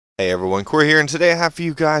Hey everyone, Corey here, and today I have for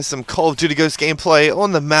you guys some Call of Duty Ghost gameplay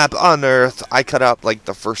on the map Unearthed. I cut out like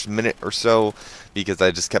the first minute or so because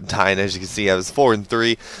I just kept dying. As you can see, I was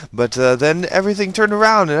 4-3, but then everything turned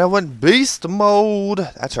around and I went beast mode.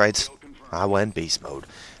 That's right, I went beast mode.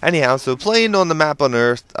 Anyhow, so playing on the map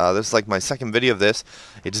Unearthed, this is like my second video of this.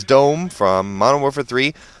 It's Dome from Modern Warfare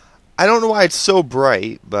 3. I don't know why it's so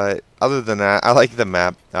bright, but other than that, I like the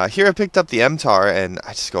map. Here I picked up the MTAR, and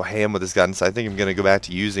I just go ham with this gun, so I think I'm going to go back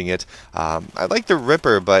to using it. I like the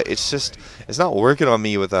Ripper, but it's not working on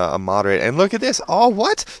me with a moderate. And look at this. Oh,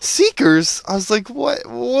 what? Seekers? I was like, what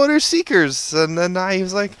are Seekers? And then I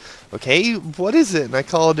was like, okay, what is it? And I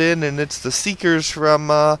called in, and it's the Seekers from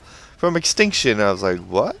Extinction. I was like,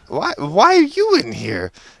 what? Why are you in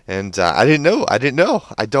here? And I didn't know.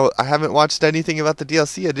 I haven't watched anything about the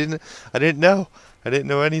DLC. I didn't know. I didn't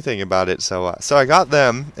know anything about it. So I got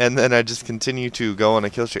them, and then I just continue to go on a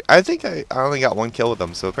kill streak. I think I only got one kill with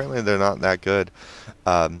them, so apparently they're not that good.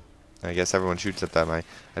 I guess everyone shoots at them. I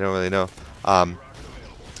don't really know.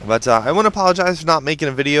 But I want to apologize for not making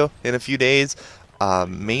a video in a few days.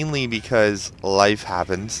 Mainly because life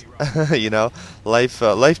happens, you know, life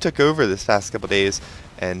took over this past couple days,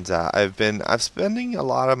 and I'm spending a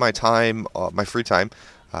lot of my time, my free time,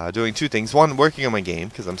 doing two things. One, working on my game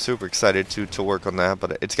because I'm super excited to work on that,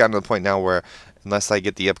 but it's gotten to the point now where unless I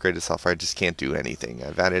get the upgraded software, I just can't do anything.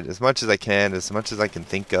 I've added as much as I can, as much as I can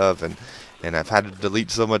think of, and I've had to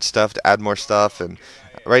delete so much stuff to add more stuff, and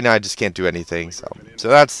right now I just can't do anything, so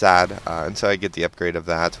that's sad until I get the upgrade of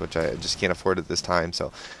that, which I just can't afford at this time,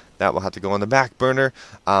 so that will have to go on the back burner.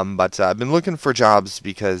 But I've been looking for jobs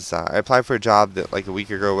because I applied for a job that like a week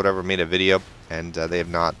ago or whatever, made a video, and they have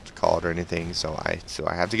not called or anything, so I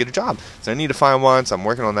have to get a job. So I need to find one, so I'm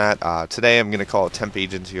working on that. Today I'm going to call a temp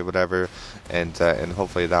agency or whatever, and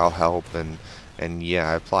hopefully that'll help, and yeah,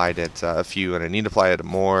 I applied at a few, and I need to apply at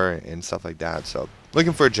more and stuff like that, so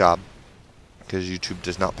looking for a job, because YouTube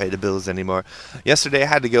does not pay the bills anymore. Yesterday I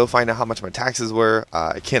had to go find out how much my taxes were.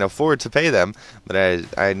 I can't afford to pay them, but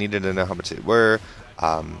I needed to know how much they were,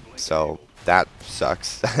 so that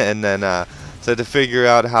sucks. And then so to figure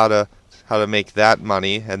out how to make that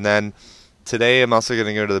money, and then today I'm also going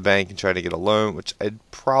to go to the bank and try to get a loan, which I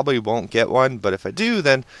probably won't get one, but if I do,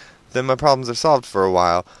 then my problems are solved for a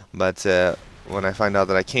while. But when I find out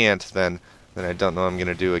that I can't, then I don't know what I'm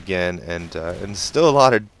gonna do again, and still a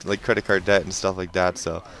lot of like credit card debt and stuff like that.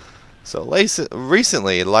 So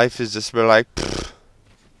recently life has just been like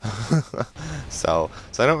so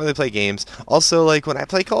I don't really play games. Also, like when I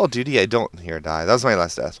play Call of Duty, I don't hear die. That was my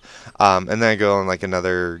last death. And then I go on like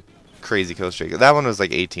another crazy kill streak. That one was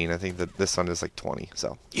like 18. I think that this one is like 20.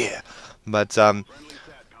 So yeah, but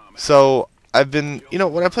so I've been, you know,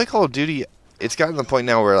 when I play Call of Duty, it's gotten to the point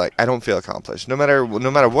now where like I don't feel accomplished. No matter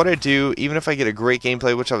what I do, even if I get a great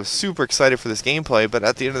gameplay, which I was super excited for this gameplay, but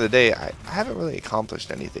at the end of the day, I haven't really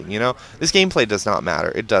accomplished anything. You know, this gameplay does not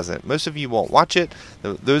matter. It doesn't. Most of you won't watch it.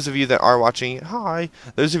 Those of you that are watching it, hi.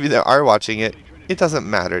 Those of you that are watching it, it doesn't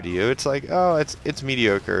matter to you. It's like, oh, it's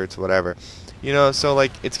mediocre. It's whatever. You know, so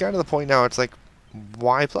like it's gotten to the point now. It's like,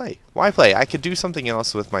 why play? Why play? I could do something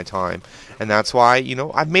else with my time, and that's why, you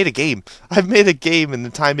know, I've made a game. I've made a game in the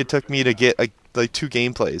time it took me to get like 2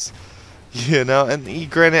 gameplays, you know.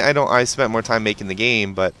 And granted, I spent more time making the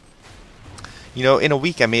game, but you know, in a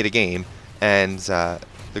week I made a game, and the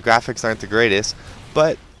graphics aren't the greatest,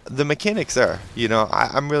 but the mechanics are. You know,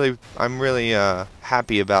 I'm really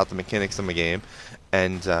happy about the mechanics of my game,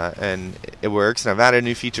 and it works. And I've added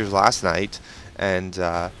new features last night, and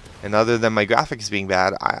other than my graphics being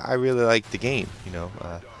bad, I really like the game, you know.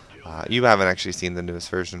 You haven't actually seen the newest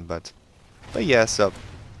version, but yeah, so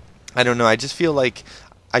I don't know, I just feel like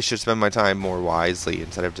I should spend my time more wisely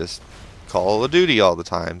instead of just Call of Duty all the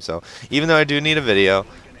time. So even though I do need a video,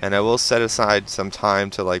 and I will set aside some time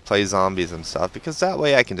to like play zombies and stuff, because that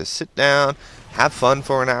way I can just sit down, have fun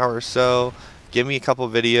for an hour or so, give me a couple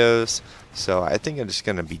videos. So I think I'm just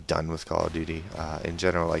gonna be done with Call of Duty in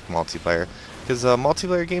general, like multiplayer, because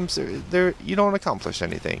multiplayer games, you don't accomplish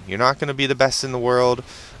anything. You're not gonna be the best in the world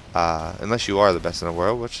unless you are the best in the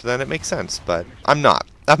world, which then it makes sense. But I'm not.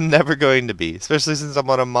 I'm never going to be, especially since I'm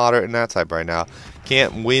on a moderate and that type right now.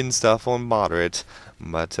 Can't win stuff on moderate.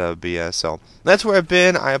 But yeah, so that's where I've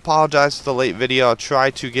been. I apologize for the late video. I'll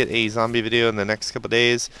try to get a zombie video in the next couple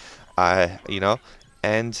days. You know.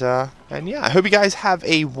 And yeah, I hope you guys have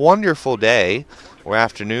a wonderful day, or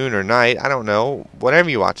afternoon, or night. I don't know, whenever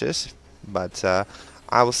you watch this. But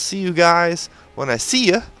I will see you guys when I see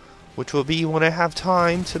you, which will be when I have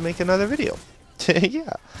time to make another video.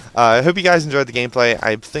 Yeah. I hope you guys enjoyed the gameplay.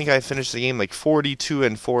 I think I finished the game like 42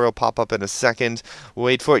 and 4 will pop up in a second.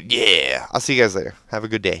 Wait for it. Yeah. I'll see you guys later. Have a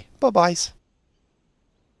good day. Bye-bye.